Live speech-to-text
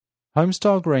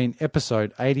Homestyle Green,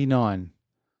 episode 89.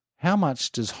 How much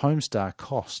does Homestar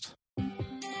cost?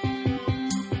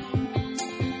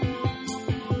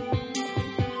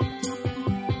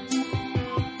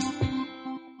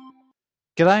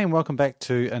 G'day and welcome back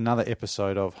to another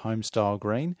episode of Homestyle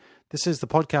Green. This is the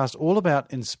podcast all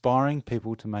about inspiring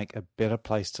people to make a better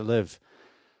place to live.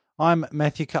 I'm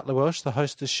Matthew Cutler-Welsh, the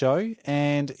host of the show,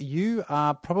 and you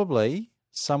are probably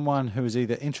someone who is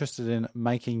either interested in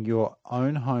making your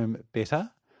own home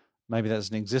better. Maybe that's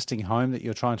an existing home that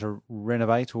you're trying to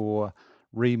renovate or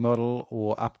remodel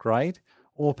or upgrade,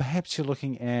 or perhaps you're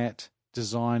looking at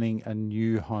designing a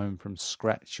new home from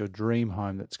scratch, your dream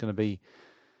home that's going to be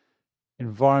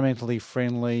environmentally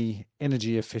friendly,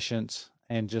 energy efficient,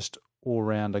 and just all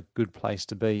around a good place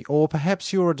to be. Or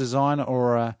perhaps you're a designer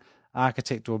or an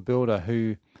architect or builder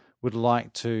who would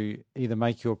like to either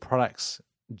make your products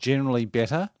generally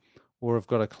better, or have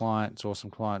got a client or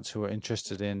some clients who are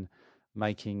interested in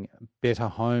making better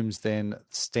homes than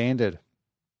standard.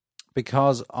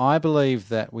 Because I believe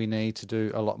that we need to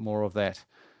do a lot more of that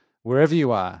wherever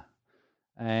you are.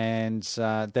 And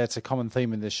that's a common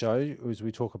theme in this show, as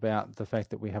we talk about the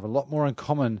fact that we have a lot more in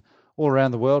common all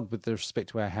around the world with respect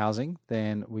to our housing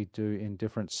than we do in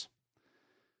difference.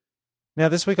 Now,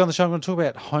 this week on the show, I'm going to talk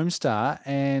about Homestar,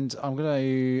 and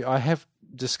I have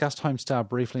discussed Homestar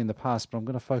briefly in the past, but I'm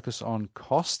going to focus on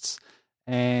costs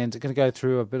and going to go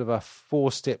through a bit of a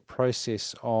 4-step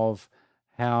process of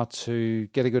how to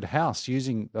get a good house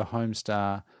using the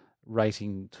Homestar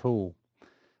rating tool.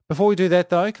 Before we do that,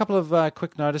 though, a couple of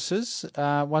quick notices.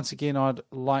 Once again, I'd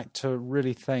like to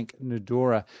really thank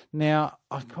Nudura. Now,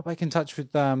 I got back in touch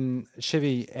with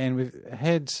Chevy, and we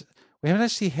haven't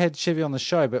actually had Chevy on the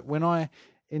show, but when I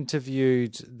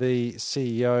interviewed the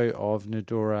CEO of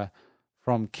Nudura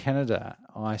from Canada,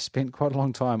 I spent quite a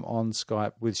long time on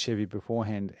Skype with Chevy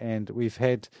beforehand, and we've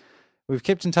kept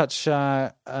in touch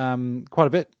quite a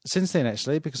bit since then,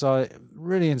 actually, because I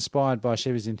really inspired by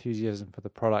Chevy's enthusiasm for the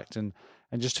product and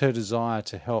just her desire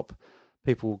to help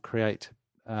people create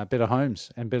better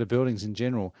homes and better buildings in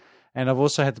general. And I've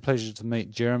also had the pleasure to meet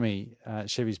Jeremy,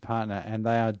 Chevy's partner, and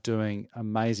they are doing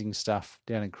amazing stuff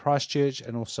down in Christchurch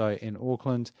and also in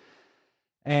Auckland.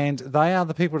 And they are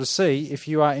the people to see if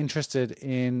you are interested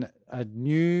in a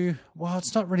new, well,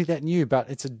 it's not really that new,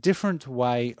 but it's a different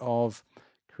way of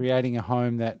creating a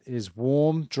home that is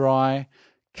warm, dry,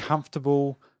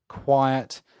 comfortable,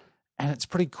 quiet, and it's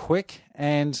pretty quick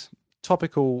and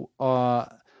topical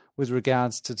with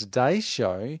regards to today's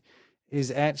show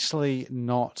is actually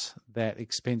not that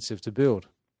expensive to build.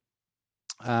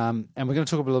 And we're going to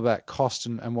talk a little about cost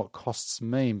and what costs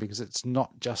mean, because it's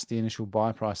not just the initial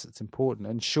buy price that's important.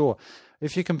 And sure,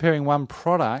 if you're comparing one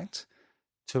product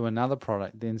to another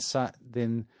product, then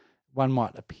one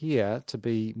might appear to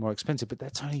be more expensive, but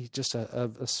that's only just a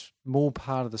small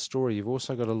part of the story. You've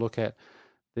also got to look at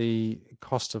the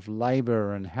cost of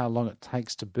labor and how long it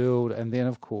takes to build. And then,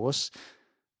 of course,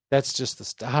 that's just the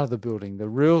start of the building. The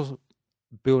real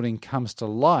building comes to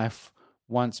life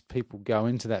once people go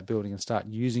into that building and start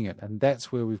using it. And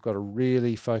that's where we've got to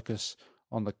really focus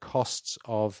on the costs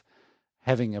of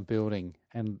having a building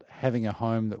and having a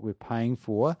home that we're paying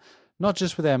for, not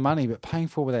just with our money, but paying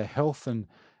for with our health and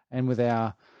with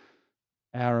our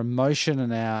emotion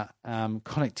and our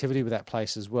connectivity with that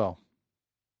place as well.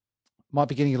 Might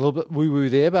be getting a little bit woo-woo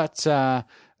there, but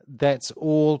that's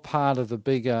all part of the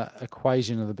bigger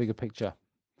equation of the bigger picture.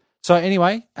 So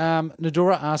anyway,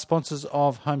 Nudura are sponsors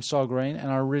of Homestyle Green,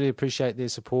 and I really appreciate their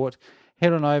support.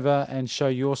 Head on over and show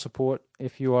your support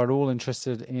if you are at all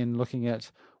interested in looking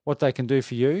at what they can do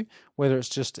for you, whether it's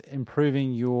just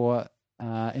improving your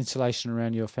insulation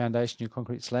around your foundation, your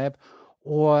concrete slab,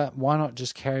 or why not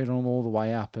just carry it on all the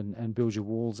way up and build your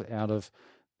walls out of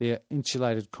their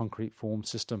insulated concrete form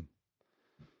system.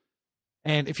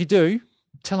 And if you do,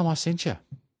 tell them I sent you.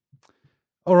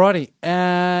 Alrighty,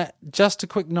 just a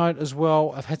quick note as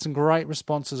well. I've had some great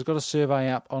responses. I've got a survey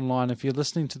up online. If you're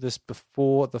listening to this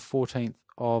before the 14th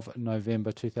of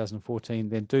November 2014,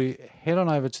 then do head on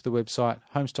over to the website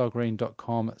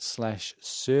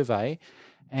homestylegreen.com/survey,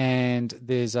 and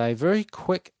there's a very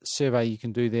quick survey you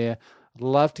can do there. I'd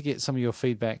love to get some of your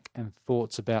feedback and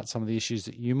thoughts about some of the issues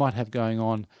that you might have going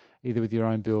on, either with your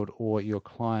own build or your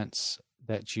clients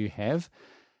that you have.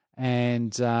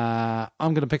 And I'm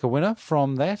going to pick a winner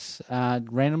from that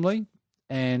randomly,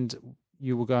 and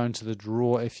you will go into the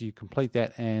draw if you complete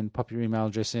that and pop your email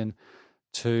address in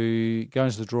to go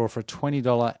into the draw for a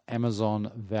 $20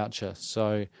 Amazon voucher.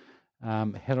 So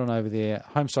head on over there,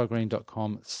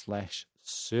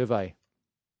 homestylegreen.com/survey.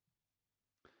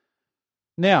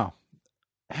 Now,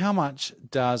 how much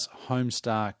does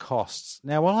Homestar cost?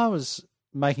 Now, while I was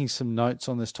making some notes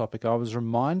on this topic, I was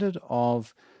reminded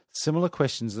of similar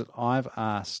questions that I've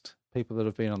asked people that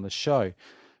have been on the show.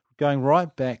 Going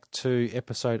right back to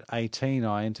episode 18,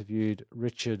 I interviewed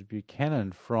Richard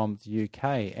Buchanan from the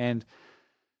UK, and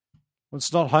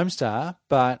it's not Homestar,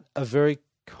 but a very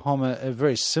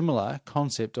similar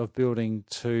concept of building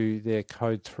to their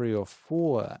code 3 or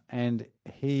 4, and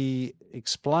he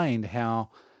explained how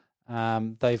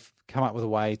they've come up with a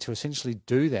way to essentially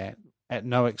do that at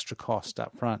no extra cost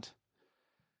up front.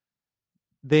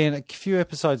 Then a few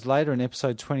episodes later, in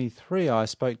episode 23, I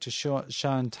spoke to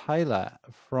Sian Taylor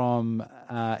from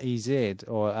EZ,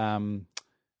 or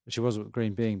she was with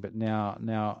Green Being, but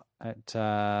now at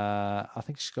I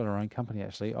think she's got her own company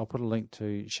actually. I'll put a link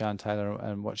to Sian Taylor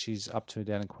and what she's up to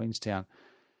down in Queenstown.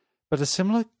 But a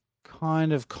similar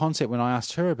kind of concept when I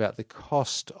asked her about the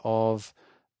cost of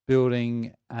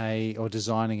building or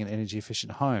designing an energy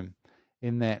efficient home,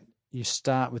 in that you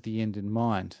start with the end in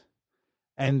mind.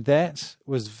 And that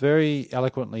was very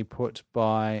eloquently put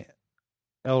by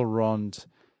L. Rond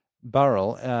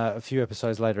Burrell a few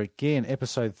episodes later, again,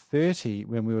 episode 30,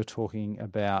 when we were talking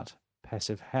about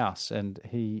Passive House. And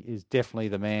he is definitely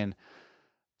the man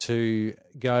to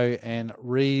go and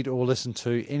read or listen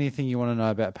to anything you want to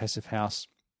know about Passive House.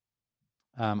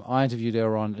 I interviewed L.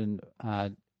 Rond in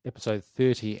episode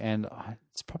 30, and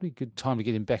it's probably a good time to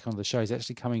get him back on the show. He's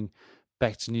actually coming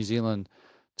back to New Zealand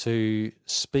to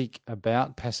speak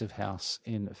about Passive House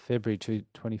in February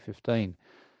 2015.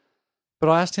 But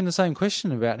I asked him the same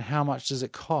question about how much does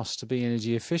it cost to be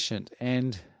energy efficient,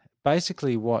 and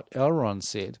basically what Elron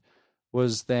said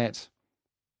was that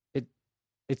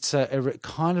it's a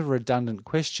kind of redundant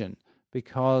question,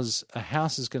 because a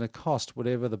house is going to cost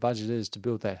whatever the budget is to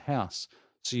build that house.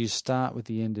 So you start with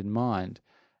the end in mind,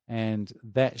 and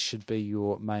that should be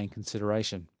your main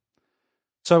consideration.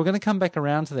 So we're going to come back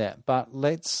around to that, but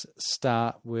let's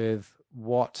start with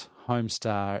what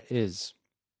Homestar is.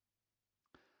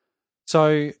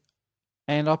 So,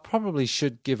 and I probably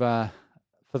should give for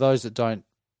those that don't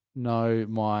know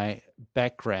my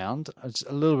background, it's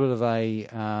a little bit of a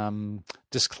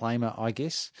disclaimer, I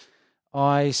guess.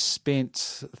 I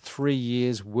spent 3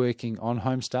 years working on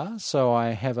Homestar, so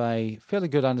I have a fairly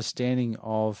good understanding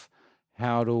of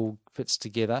how it all fits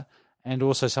together, and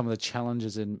also some of the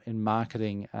challenges in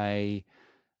marketing a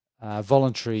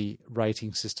voluntary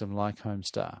rating system like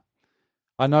Homestar.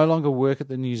 I no longer work at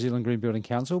the New Zealand Green Building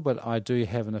Council, but I do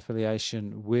have an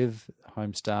affiliation with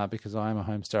Homestar because I am a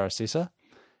Homestar assessor.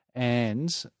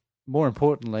 And more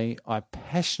importantly, I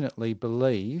passionately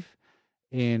believe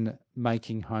in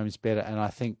making homes better. And I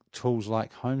think tools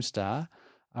like Homestar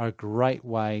are a great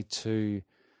way to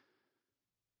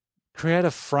create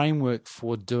a framework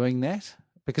for doing that.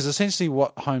 Because essentially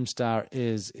what Homestar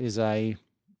is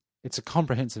it's a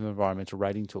comprehensive environmental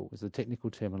rating tool, is the technical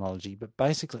terminology. But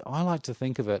basically, I like to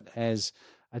think of it as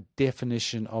a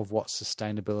definition of what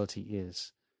sustainability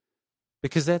is.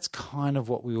 Because that's kind of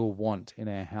what we all want in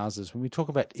our houses. When we talk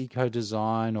about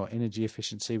eco-design or energy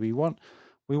efficiency, we want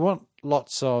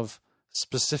lots of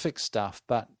specific stuff,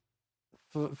 but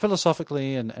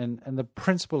philosophically and the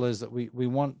principle is that we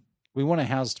want our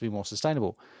houses to be more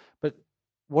sustainable. But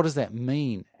what does that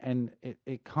mean? And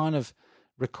it kind of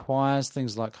requires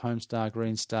things like Homestar,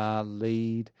 Green Star,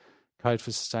 LEED, Code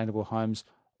for Sustainable Homes.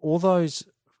 All those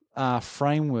are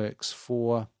frameworks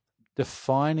for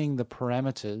defining the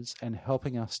parameters and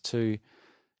helping us to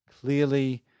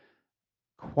clearly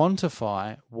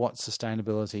quantify what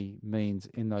sustainability means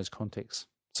in those contexts.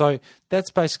 So that's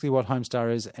basically what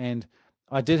Homestar is. And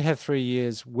I did have 3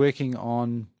 years working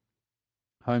on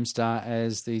Homestar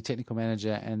as the technical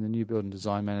manager and the new build and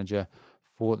design manager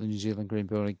for the New Zealand Green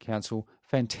Building Council.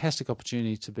 Fantastic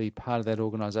opportunity to be part of that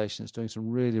organisation. It's doing some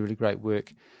really, really great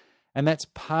work. And that's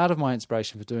part of my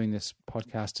inspiration for doing this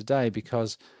podcast today,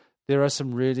 because there are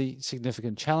some really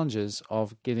significant challenges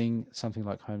of getting something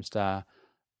like Homestar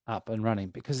up and running,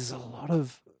 because there's a lot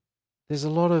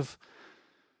of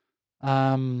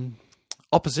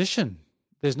opposition.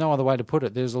 There's no other way to put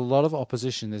it. There's a lot of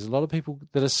opposition. There's a lot of people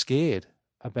that are scared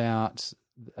about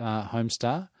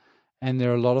Homestar, and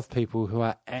there are a lot of people who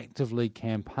are actively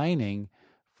campaigning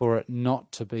for it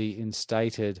not to be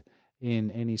instated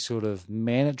in any sort of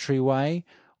mandatory way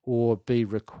or be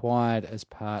required as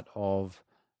part of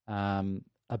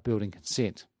a building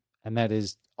consent. And that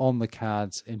is on the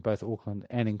cards in both Auckland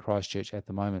and in Christchurch at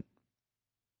the moment.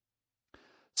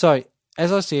 So,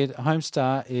 as I said,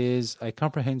 Homestar is a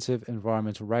comprehensive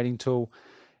environmental rating tool.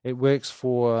 It works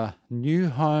for new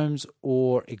homes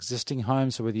or existing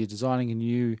homes. So whether you're designing a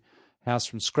new house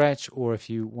from scratch, or if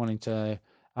you're wanting to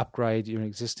upgrade your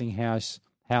existing house.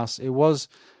 It was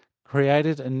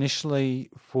created initially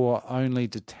for only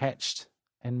detached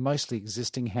and mostly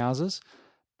existing houses,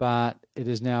 but it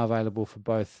is now available for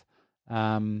both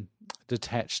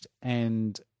detached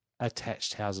and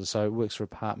attached houses. So it works for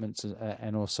apartments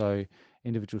and also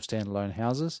individual standalone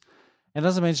houses. And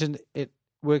as I mentioned, it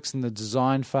works in the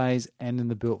design phase and in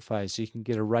the built phase. So you can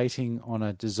get a rating on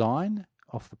a design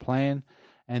off the plan,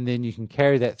 and then you can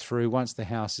carry that through. Once the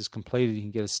house is completed, you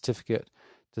can get a certificate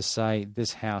to say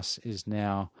this house is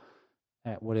now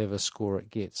at whatever score it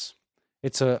gets.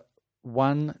 It's a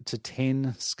 1 to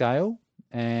 10 scale,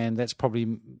 and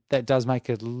that does make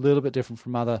it a little bit different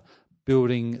from other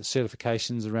building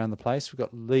certifications around the place. We've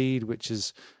got LEED, which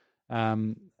is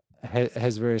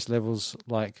has various levels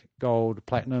like gold,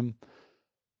 platinum.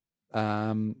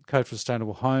 Code for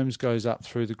Sustainable Homes goes up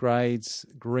through the grades.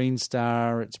 Green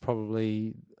Star, it's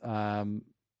probably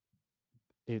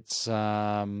its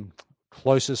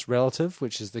closest relative,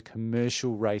 which is the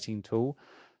commercial rating tool,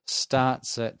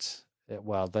 starts at, it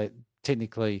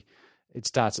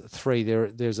starts at 3.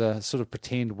 There's a sort of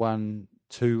pretend 1,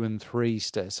 2, and 3.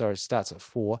 It starts at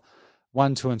 4.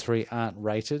 1, 2, and 3 aren't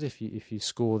rated if you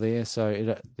score there.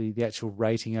 So the actual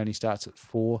rating only starts at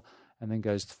 4 and then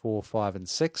goes to 4, 5, and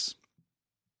 6.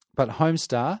 But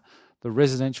Homestar, the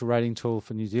residential rating tool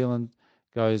for New Zealand,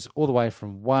 goes all the way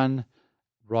from 1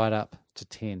 right up to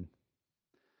 10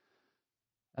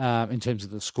 in terms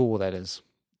of the score, that is.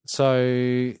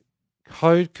 So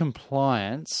code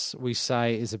compliance, we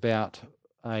say, is about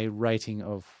a rating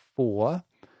of 4.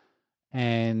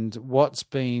 And what's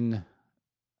been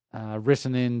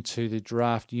written into the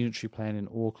draft unitary plan in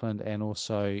Auckland and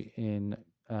also in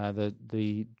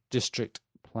the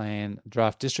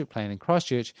draft district plan in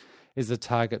Christchurch is the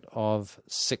target of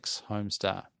 6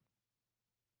 Homestar.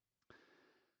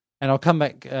 And I'll come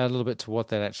back a little bit to what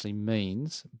that actually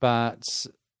means. But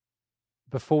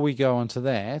before we go on to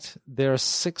that, there are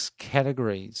 6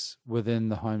 categories within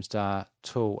the Homestar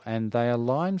tool, and they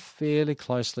align fairly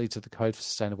closely to the Code for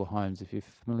Sustainable Homes, if you're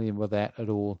familiar with that at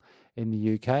all in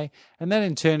the UK. And that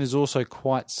in turn is also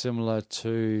quite similar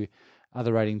to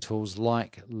other rating tools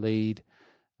like LEED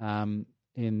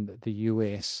in the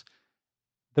US.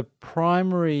 The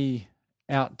primary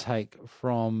outtake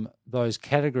from those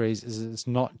categories is it's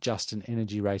not just an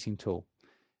energy rating tool.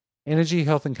 Energy,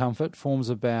 health, and comfort forms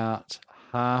about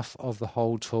half of the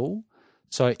whole tool.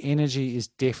 So energy is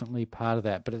definitely part of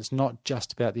that, but it's not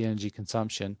just about the energy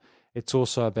consumption. It's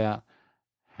also about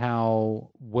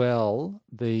how well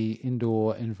the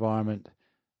indoor environment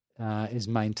is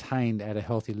maintained at a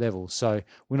healthy level. So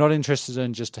we're not interested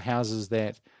in just houses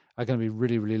that are going to be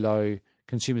really, really low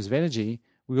consumers of energy.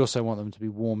 We also want them to be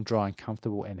warm, dry, and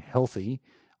comfortable and healthy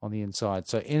on the inside.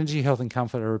 So energy, health, and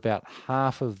comfort are about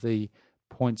half of the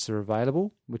points that are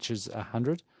available, which is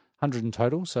 100 in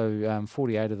total. So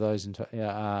 48 of those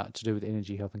are to do with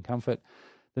energy, health, and comfort.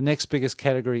 The next biggest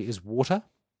category is water.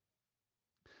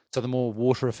 So the more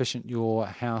water efficient your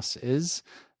house is,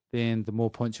 then the more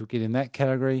points you'll get in that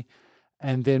category.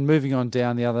 And then moving on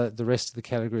down the rest of the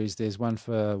categories, there's one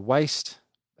for waste,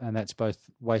 and that's both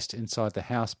waste inside the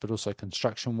house, but also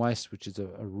construction waste, which is a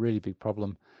really big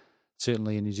problem,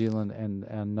 certainly in New Zealand and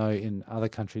I know in other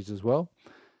countries as well.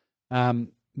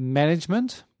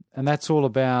 Management, and that's all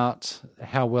about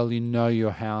how well you know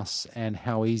your house and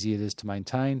how easy it is to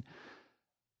maintain.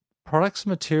 Products and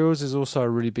materials is also a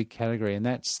really big category, and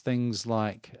that's things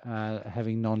like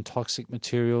having non-toxic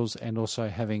materials and also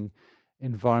having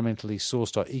environmentally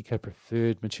sourced or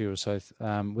eco-preferred materials, so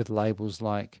with labels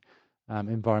like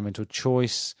Environmental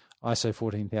Choice, ISO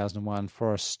 14001,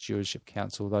 Forest Stewardship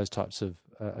Council, those types of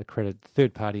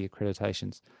third-party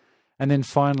accreditations. And then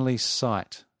finally,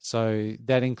 site. So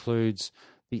that includes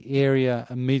the area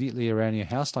immediately around your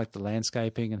house, like the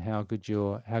landscaping and how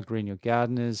green your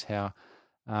garden is, how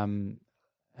good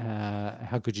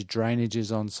your drainage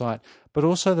is on site, but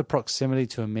also the proximity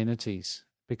to amenities,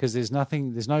 because there's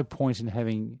no point in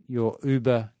having your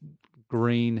uber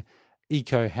green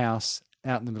eco house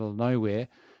out in the middle of nowhere,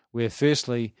 where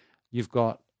firstly you've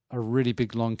got a really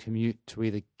big long commute to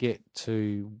either get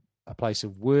to a place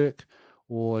of work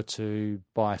or to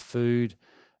buy food,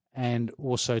 and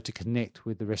also to connect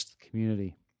with the rest of the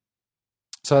community.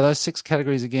 So those 6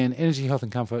 categories again: energy, health,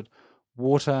 and comfort,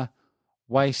 water,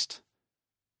 waste,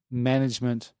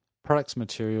 management, products,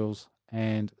 materials,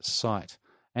 and site.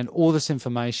 And all this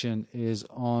information is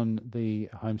on the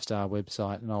Homestar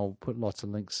website, and I'll put lots of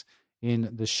links in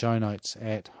the show notes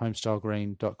at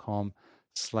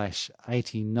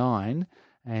homestylegreen.com/89,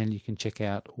 and you can check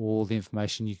out all the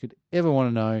information you could ever want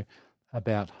to know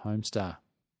about Homestar.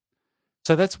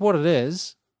 So that's what it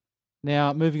is.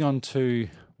 Now, moving on to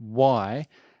why,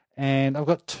 and I've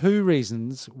got two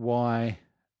reasons why,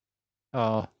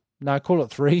 call it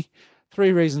three.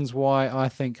 Three reasons why I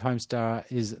think Homestar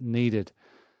is needed.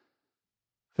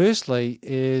 Firstly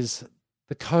is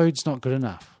the code's not good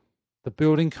enough. The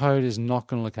building code is not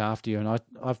going to look after you. And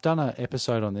I've done an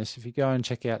episode on this. If you go and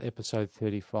check out episode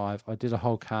 35, I did a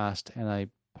whole cast and a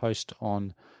post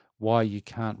on why you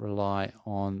can't rely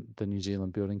on the New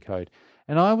Zealand building code.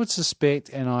 And I would suspect,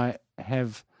 and I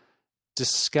have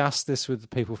discussed this with the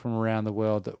people from around the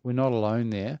world, that we're not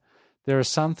alone there. There are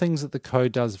some things that the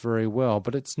code does very well,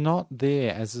 but it's not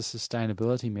there as a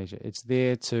sustainability measure. It's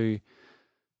there to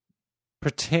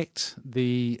protect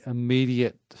the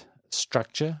immediate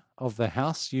structure of the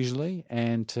house usually,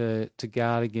 and to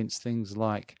guard against things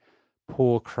like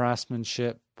poor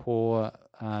craftsmanship, poor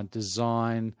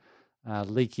design,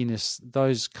 leakiness,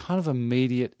 those kind of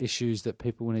immediate issues that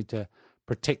people need to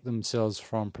protect themselves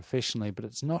from professionally. But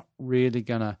it's not really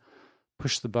going to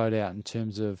push the boat out in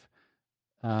terms of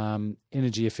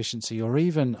energy efficiency, or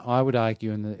even, I would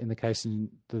argue, in the case of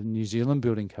the New Zealand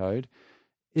building code,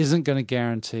 isn't going to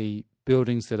guarantee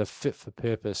buildings that are fit for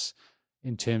purpose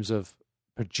in terms of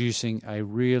producing a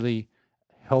really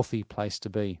healthy place to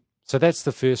be. So that's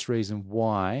the first reason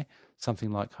why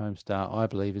something like Homestar, I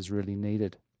believe, is really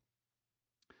needed.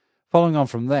 Following on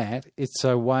from that, it's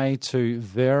a way to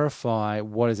verify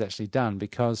what is actually done,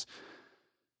 because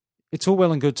it's all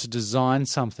well and good to design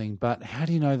something, but how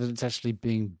do you know that it's actually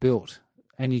being built?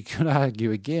 And you could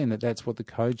argue again that that's what the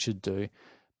code should do,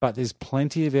 but there's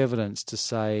plenty of evidence to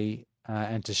say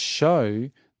and to show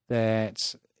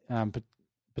that,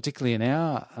 particularly in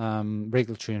our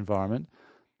regulatory environment,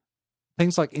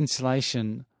 things like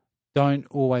insulation don't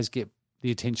always get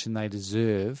the attention they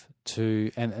deserve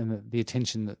and the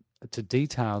attention to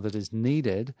detail that is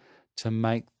needed to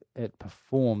make it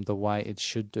perform the way it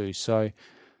should do. So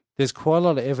there's quite a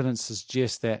lot of evidence to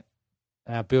suggest that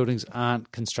our buildings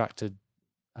aren't constructed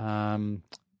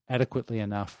adequately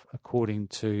enough according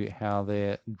to how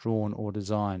they're drawn or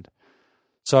designed.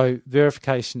 So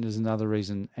verification is another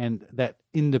reason, and that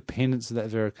independence of that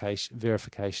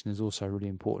verification is also really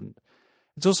important.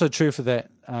 It's also true for that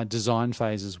design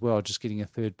phase as well, just getting a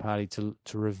third party to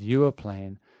review a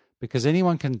plan, because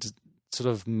anyone can sort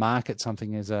of market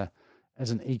something as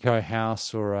an eco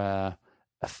house or a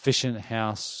efficient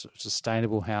house,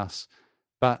 sustainable house,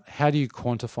 but how do you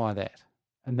quantify that?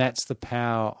 And that's the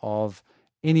power of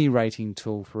any rating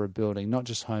tool for a building, not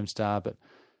just Homestar, but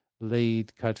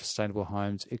LEED, Code for Sustainable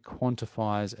Homes. It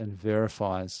quantifies and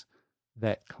verifies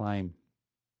that claim.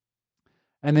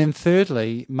 And then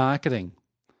thirdly, marketing.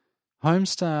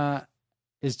 Homestar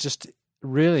is just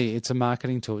really, it's a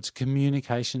marketing tool. It's a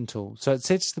communication tool. So it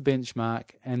sets the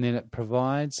benchmark, and then it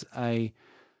provides a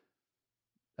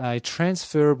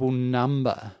transferable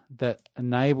number that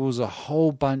enables a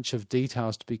whole bunch of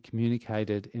details to be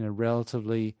communicated in a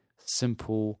relatively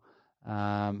simple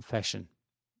fashion.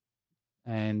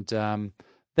 And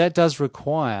that does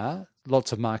require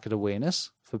lots of market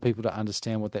awareness for people to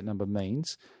understand what that number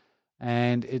means.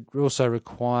 And it also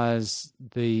requires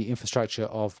the infrastructure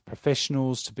of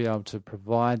professionals to be able to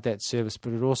provide that service,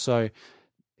 but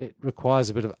it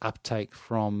requires a bit of uptake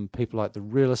from people like the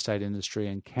real estate industry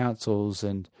and councils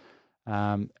and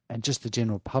just the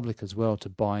general public as well to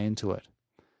buy into it.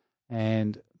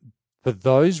 And for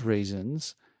those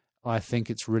reasons, I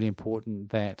think it's really important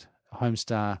that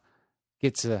Homestar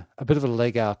gets a bit of a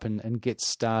leg up and gets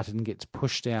started and gets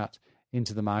pushed out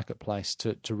into the marketplace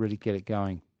to really get it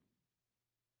going.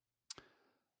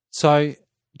 So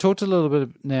talked a little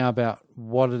bit now about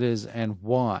what it is and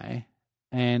why,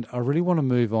 and I really want to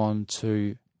move on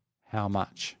to how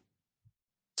much.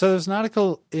 So there's an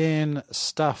article in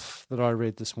Stuff that I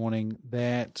read this morning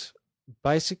that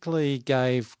basically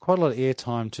gave quite a lot of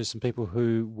airtime to some people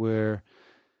who were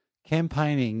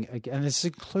campaigning, and this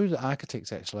included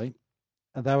architects actually.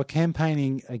 They were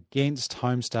campaigning against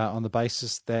Homestar on the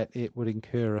basis that it would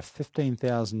incur a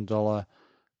 $15,000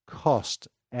 cost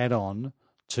add-on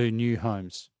to new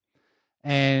homes.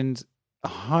 And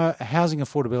housing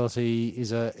affordability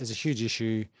is a huge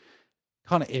issue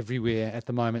kind of everywhere at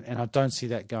the moment, and I don't see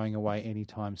that going away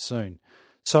anytime soon.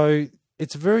 So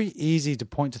it's very easy to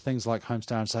point to things like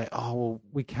Homestar and say, oh, well,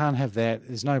 we can't have that.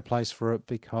 There's no place for it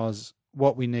because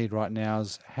what we need right now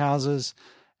is houses,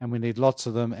 and we need lots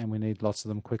of them, and we need lots of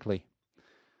them quickly.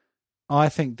 I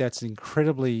think that's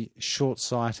incredibly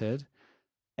short-sighted,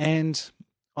 and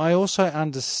I also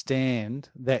understand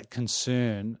that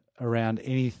concern around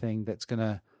anything that's going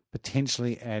to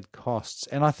potentially add costs.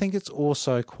 And I think it's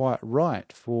also quite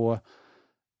right for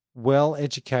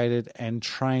well-educated and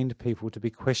trained people to be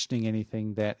questioning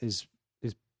anything that is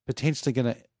potentially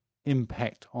going to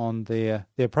impact on their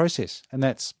process. And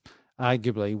that's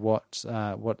arguably what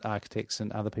architects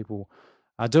and other people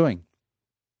are doing.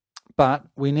 But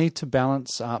we need to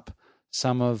balance up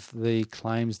some of the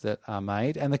claims that are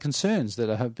made and the concerns that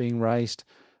are being raised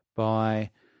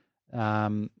by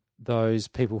those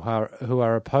people who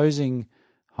are opposing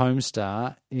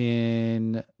Homestar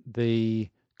in the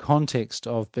context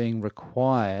of being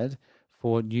required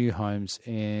for new homes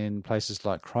in places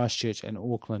like Christchurch and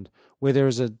Auckland, where there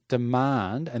is a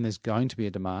demand, and there's going to be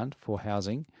a demand for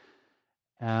housing.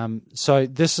 So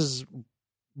this is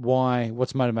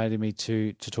what's motivated me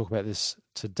to talk about this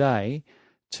today,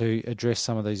 to address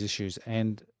some of these issues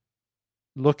and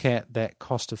look at that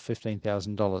cost of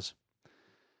 $15,000.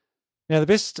 Now, the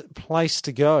best place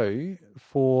to go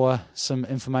for some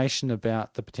information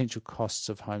about the potential costs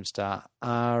of Homestar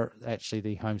are actually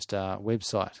the Homestar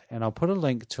website. And I'll put a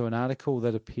link to an article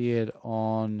that appeared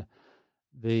on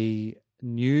the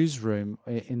newsroom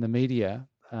in the media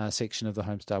section of the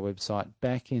Homestar website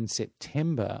back in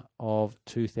September of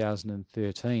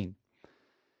 2013.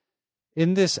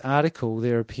 In this article,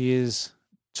 there appears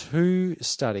two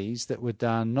studies that were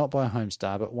done not by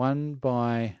Homestar, but one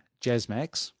by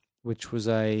Jasmax, which was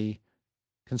a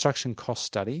construction cost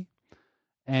study,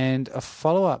 and a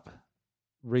follow-up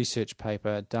research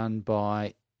paper done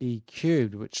by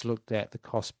E-Cubed, which looked at the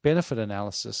cost-benefit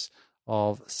analysis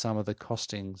of some of the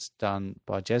costings done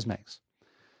by Jasmax.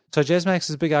 So Jasmax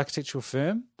is a big architectural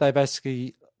firm. They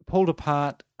basically pulled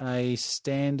apart a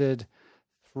standard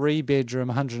 3-bedroom,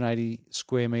 180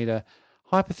 square metre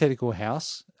hypothetical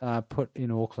house put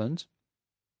in Auckland,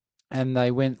 and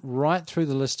they went right through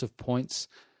the list of points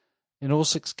in all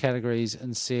 6 categories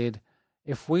and said,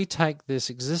 if we take this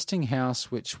existing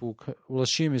house, which we'll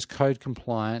assume is code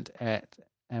compliant and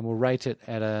we'll rate it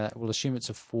we'll assume it's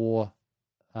a 4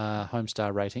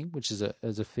 Homestar rating, which is a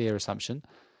fair assumption.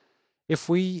 If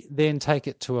we then take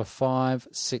it to a 5,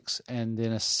 6, and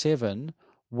then a 7,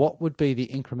 what would be the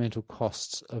incremental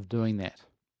costs of doing that?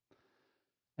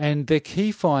 And the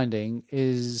key finding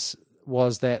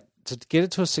was that to get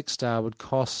it to a 6-star would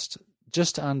cost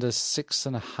just under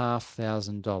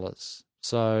 $6,500.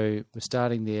 So we're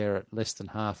starting there at less than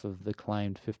half of the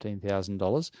claimed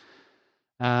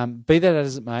 $15,000. Be that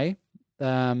as it may,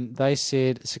 they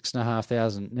said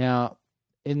 $6,500. Now,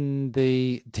 in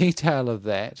the detail of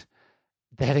that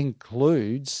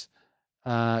includes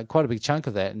quite a big chunk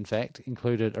of that, in fact,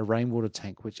 included a rainwater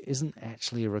tank, which isn't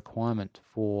actually a requirement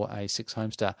for a 6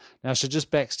 Homestar. Now, I should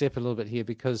just backstep a little bit here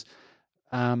because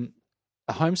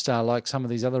a Homestar, like some of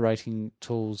these other rating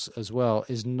tools as well,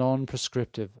 is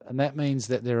non-prescriptive, and that means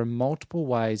that there are multiple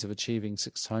ways of achieving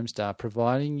 6 Homestar,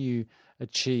 providing you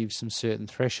achieve some certain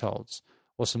thresholds,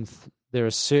 or there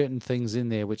are certain things in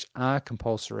there which are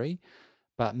compulsory,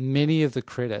 but many of the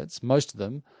credits, most of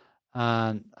them,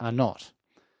 are not,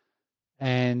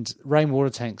 and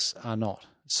rainwater tanks are not.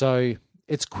 So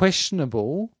it's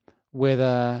questionable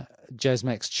whether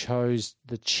Jasmax chose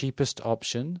the cheapest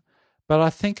option. But I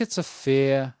think it's a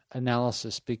fair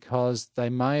analysis because they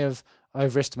may have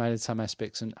overestimated some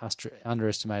aspects and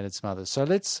underestimated some others. So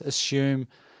let's assume,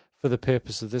 for the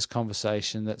purpose of this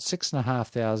conversation, that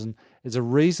 $6,500 is a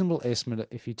reasonable estimate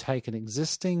if you take an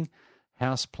existing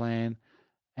house plan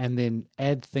and then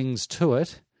add things to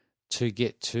it to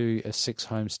get to a 6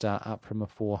 Homestar up from a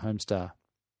 4 Homestar.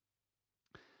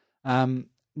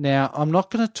 Now, I'm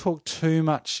not going to talk too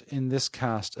much in this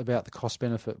cast about the cost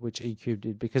benefit, which E-Cube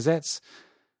did, because that's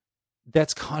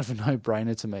kind of a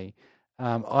no-brainer to me.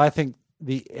 I think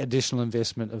the additional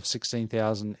investment of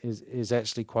 $16,000 is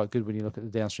actually quite good when you look at the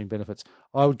downstream benefits.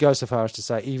 I would go so far as to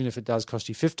say, even if it does cost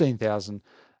you $15,000,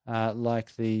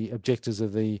 like the objectors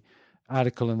of the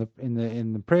article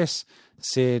in the press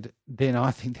said, then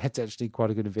I think that's actually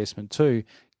quite a good investment too,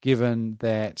 given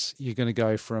that you're going to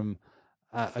go from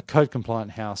a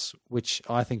code-compliant house, which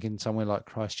I think in somewhere like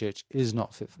Christchurch is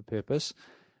not fit for purpose,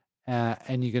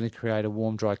 and you're going to create a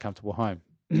warm, dry, comfortable home.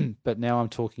 But now I'm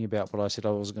talking about what I said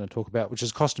I wasn't going to talk about, which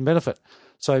is cost and benefit.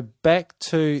 So back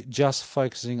to just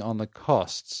focusing on the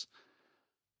costs.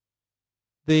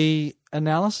 The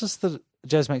analysis that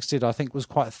Jasmax did, I think, was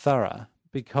quite thorough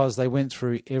because they went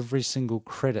through every single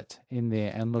credit in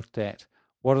there and looked at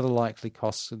what are the likely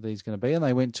costs of these going to be, and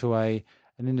they went to an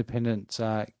independent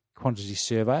quantity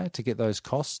survey to get those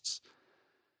costs.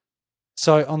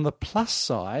 So on the plus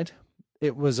side,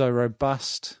 it was a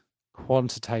robust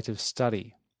quantitative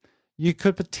study. You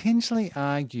could potentially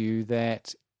argue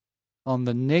that on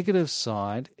the negative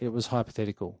side, it was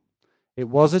hypothetical. It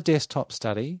was a desktop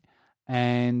study,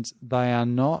 and they are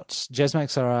not.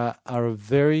 Jasmaks are a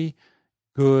very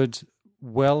good,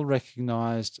 well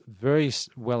recognised, very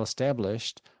well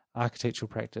established architectural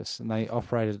practice, and they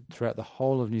operated throughout the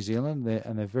whole of New Zealand,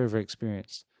 and they're very, very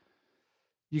experienced.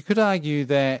 You could argue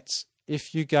that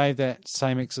if you gave that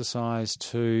same exercise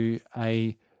to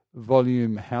a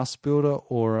volume house builder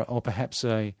or perhaps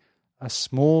a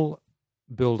small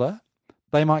builder,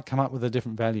 they might come up with a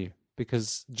different value,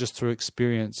 because just through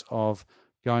experience of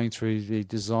going through the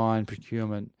design,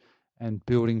 procurement, and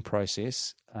building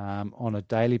process on a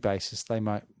daily basis, they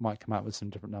might come up with some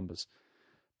different numbers.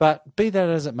 But be that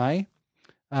as it may,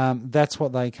 that's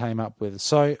what they came up with.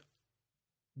 So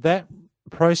that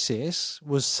process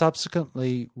was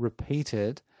subsequently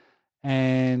repeated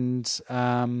and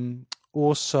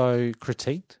also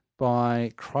critiqued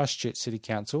by Christchurch City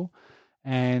Council,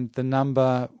 and the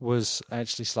number was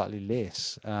actually slightly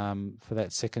less for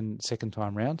that second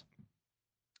time round.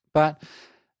 But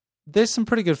there's some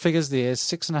pretty good figures there,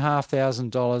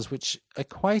 $6,500, which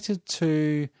equated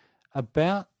to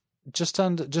about just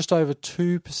over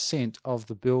 2% of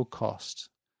the build cost.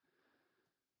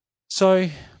 So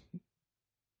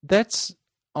that's,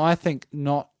 I think,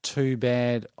 not too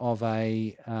bad of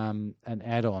an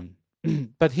add-on.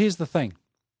 But here's the thing.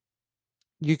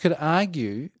 You could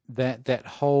argue that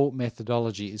whole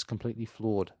methodology is completely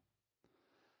flawed.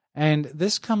 And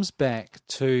this comes back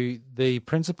to the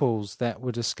principles that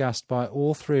were discussed by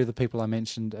all three of the people I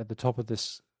mentioned at the top of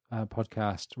this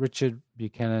podcast, Richard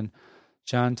Buchanan,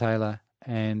 Sean Taylor,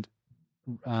 and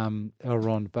L.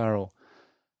 Ron Burrell.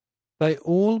 They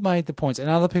all made the points, and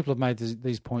other people have made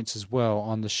these points as well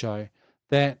on the show,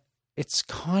 that it's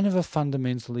kind of a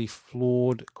fundamentally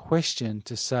flawed question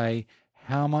to say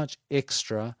how much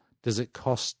extra does it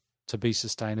cost to be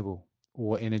sustainable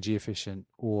or energy efficient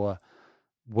or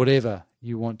whatever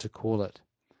you want to call it.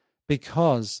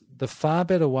 Because the far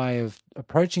better way of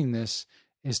approaching this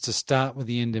is to start with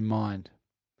the end in mind.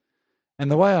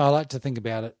 And the way I like to think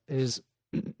about it is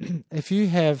if you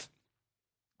have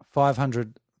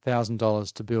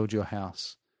 $500,000 to build your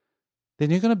house, then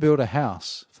you're going to build a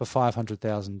house for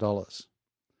 $500,000.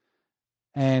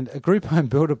 And a group home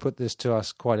builder put this to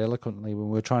us quite eloquently when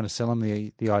we were trying to sell him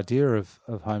the idea of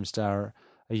Homestar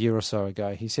a year or so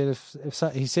ago. He said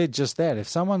he said just that. If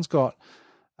someone's got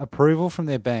approval from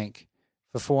their bank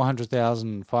for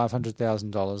 $400,000,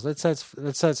 $500,000, let's say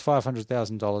it's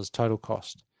 $500,000 total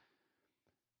cost,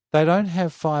 they don't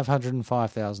have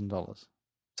 $505,000.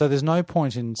 So there's no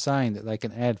point in saying that they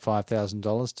can add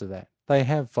 $5,000 to that. They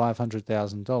have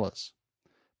 $500,000.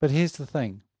 But here's the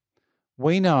thing.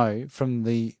 We know from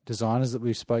the designers that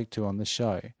we've spoke to on the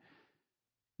show,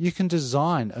 you can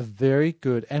design a very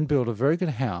good and build a very good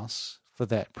house for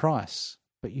that price,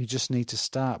 but you just need to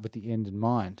start with the end in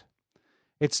mind.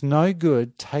 It's no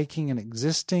good taking an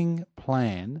existing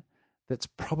plan that's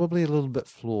probably a little bit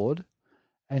flawed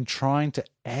and trying to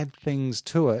add things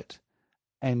to it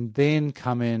and then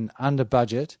come in under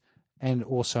budget and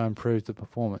also improve the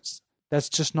performance. That's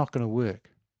just not going to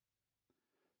work.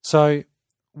 So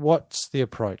what's the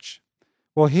approach?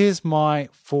 Well, here's my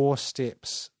 4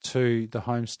 steps to the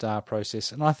Homestar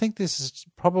process. And I think this is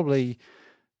probably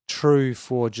true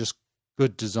for just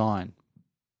good design.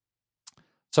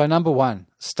 So number 1,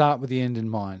 start with the end in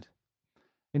mind.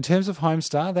 In terms of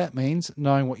Homestar, that means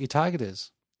knowing what your target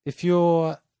is. If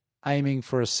you're aiming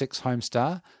for a 6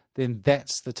 Homestar, then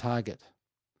that's the target.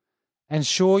 And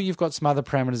sure, you've got some other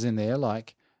parameters in there,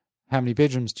 like how many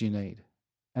bedrooms do you need?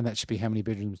 And that should be how many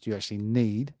bedrooms do you actually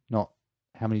need, not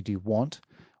how many do you want,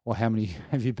 or how many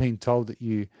have you been told that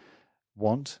you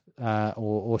want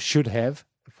or should have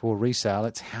for resale.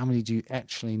 It's how many do you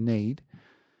actually need.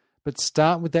 But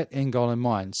start with that end goal in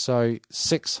mind. So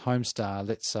 6 Homestar,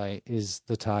 let's say, is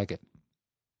the target.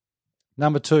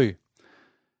 Number 2,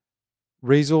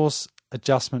 resource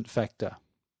adjustment factor.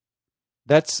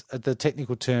 That's the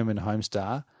technical term in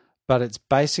Homestar, but it's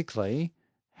basically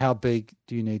how big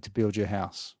do you need to build your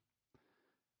house.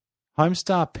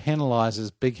 Homestar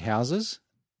penalizes big houses,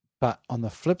 but on the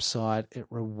flip side, it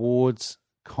rewards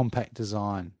compact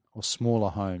design or smaller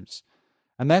homes.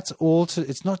 And that's all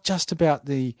it's not just about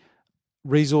the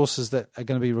resources that are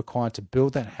going to be required to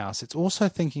build that house. It's also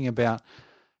thinking about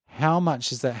how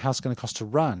much is that house going to cost to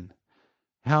run?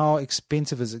 How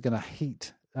expensive is it going to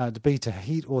heat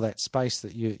all that space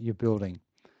that you're building?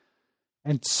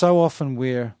 And so often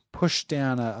we're pushed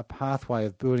down a pathway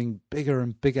of building bigger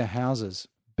and bigger houses,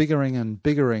 biggering and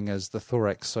biggering, as the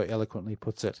Thorax so eloquently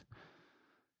puts it.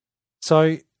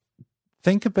 So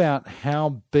think about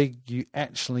how big you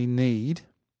actually need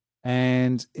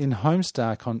And in the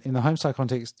Homestar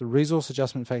context, the resource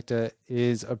adjustment factor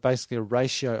is basically a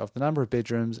ratio of the number of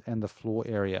bedrooms and the floor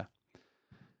area.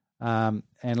 And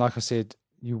like I said,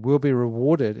 you will be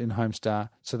rewarded in Homestar.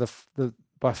 So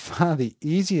by far the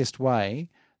easiest way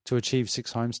to achieve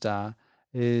 6 Homestar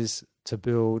is to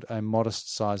build a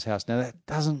modest size house. Now that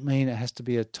doesn't mean it has to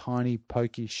be a tiny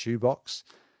pokey shoebox.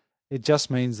 It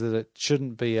just means that it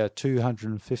shouldn't be a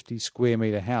 250 square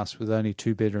meter house with only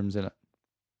 2 bedrooms in it.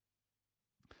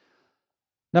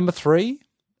 Number 3,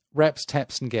 wraps,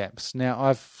 taps, and gaps.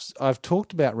 Now, I've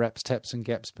talked about wraps, taps, and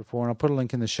gaps before, and I'll put a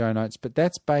link in the show notes, but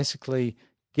that's basically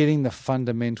getting the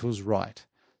fundamentals right.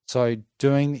 So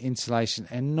doing the insulation,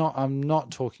 and I'm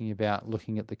not talking about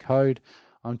looking at the code.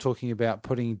 I'm talking about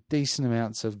putting decent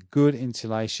amounts of good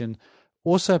insulation,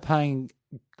 also paying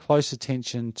close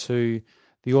attention to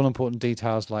the all-important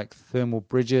details like thermal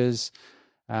bridges,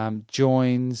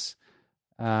 joins,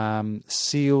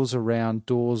 seals around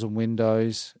doors and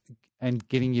windows, and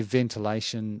getting your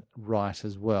ventilation right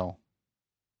as well.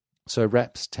 So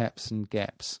wraps, taps, and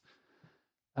gaps.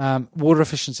 Water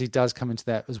efficiency does come into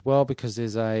that as well, because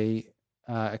there's a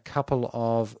couple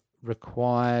of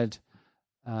required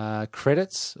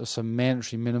credits or some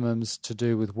mandatory minimums to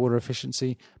do with water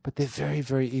efficiency, but they're very,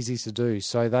 very easy to do.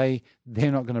 So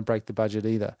they're not going to break the budget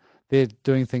either. They're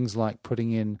doing things like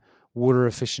putting in water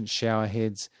efficient shower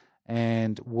heads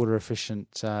and water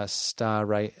efficient star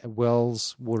rate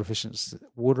wells, water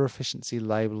efficiency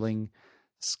labeling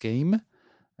scheme.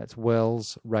 That's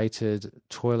wells, rated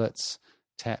toilets,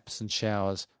 taps, and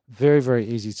showers. Very, very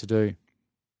easy to do.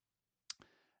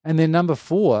 And then number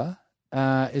 4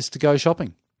 is to go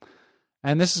shopping.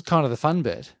 And this is kind of the fun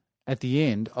bit at the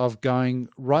end of going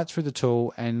right through the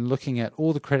tool and looking at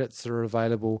all the credits that are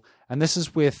available. And this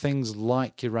is where things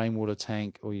like your rainwater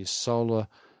tank or your solar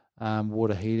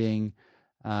water heating,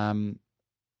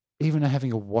 even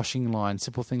having a washing line,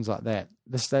 simple things like that.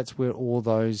 That's where all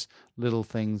those little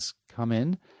things come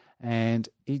in. And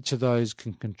each of those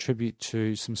can contribute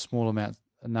to some small a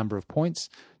number of points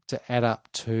to add up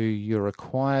to your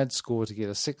required score to get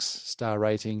a 6-star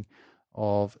rating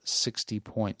of 60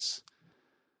 points.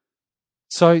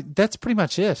 So that's pretty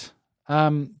much it.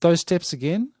 Those steps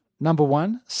again. Number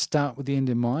 1, start with the end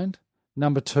in mind.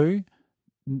 Number 2,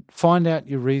 find out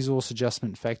your resource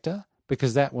adjustment factor,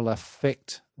 because that will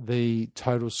affect the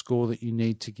total score that you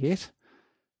need to get.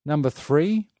 Number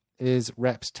 3 is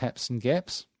wraps, taps, and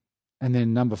gaps. And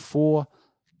then number 4,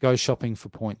 go shopping for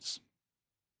points.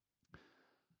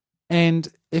 And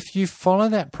if you follow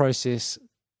that process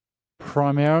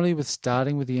primarily with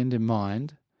starting with the end in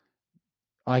mind,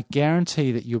 I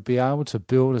guarantee that you'll be able to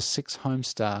build a 6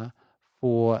 Homestar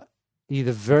for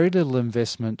either very little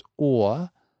investment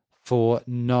or for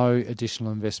no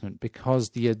additional investment, because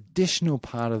the additional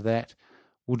part of that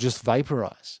will just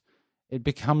vaporize. It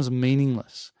becomes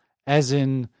meaningless, as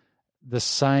in the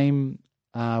same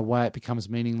way it becomes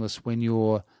meaningless when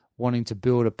you're wanting to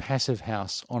build a passive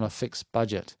house on a fixed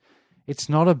budget. It's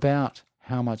not about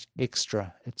how much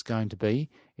extra it's going to be.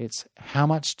 It's how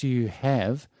much do you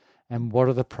have and what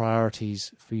are the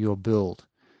priorities for your build.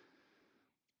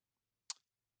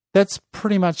 That's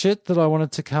pretty much it that I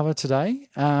wanted to cover today.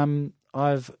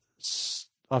 I've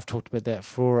talked about that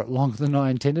for longer than I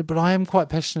intended, but I am quite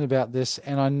passionate about this,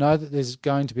 and I know that there's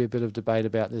going to be a bit of debate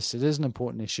about this. It is an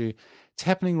important issue. It's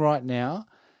happening right now,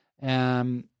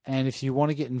 and if you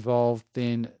want to get involved,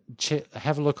 then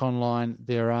have a look online.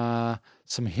 There are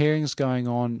some hearings going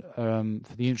on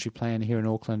for the entry plan here in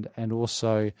Auckland, and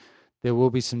also there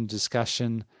will be some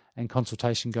discussion and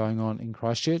consultation going on in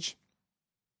Christchurch.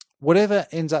 Whatever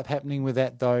ends up happening with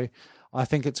that, though, I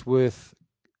think it's worth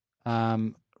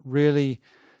really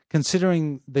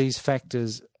considering these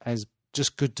factors as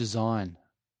just good design.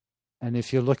 And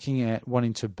if you're looking at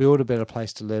wanting to build a better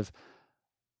place to live,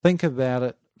 think about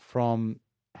it from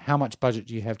how much budget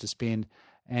you have to spend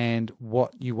and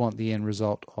what you want the end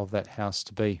result of that house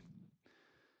to be.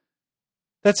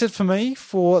 That's it for me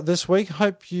for this week.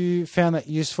 Hope you found that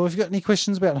useful. If you've got any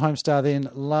questions about Homestar, then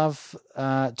love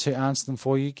to answer them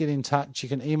for you. Get in touch. You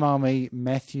can email me,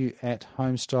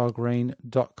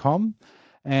 matthew@homestargreen.com.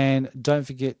 And don't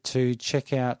forget to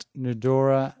check out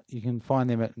Nudura. You can find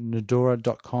them at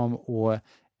nudura.com or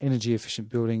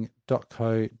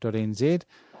energyefficientbuilding.co.nz.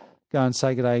 Go and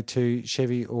say good day to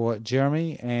Chevy or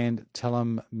Jeremy and tell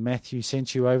them Matthew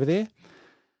sent you over there.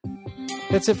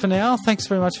 That's it for now. Thanks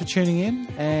very much for tuning in,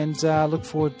 and look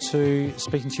forward to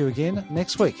speaking to you again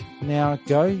next week. Now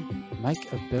go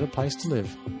make a better place to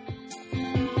live.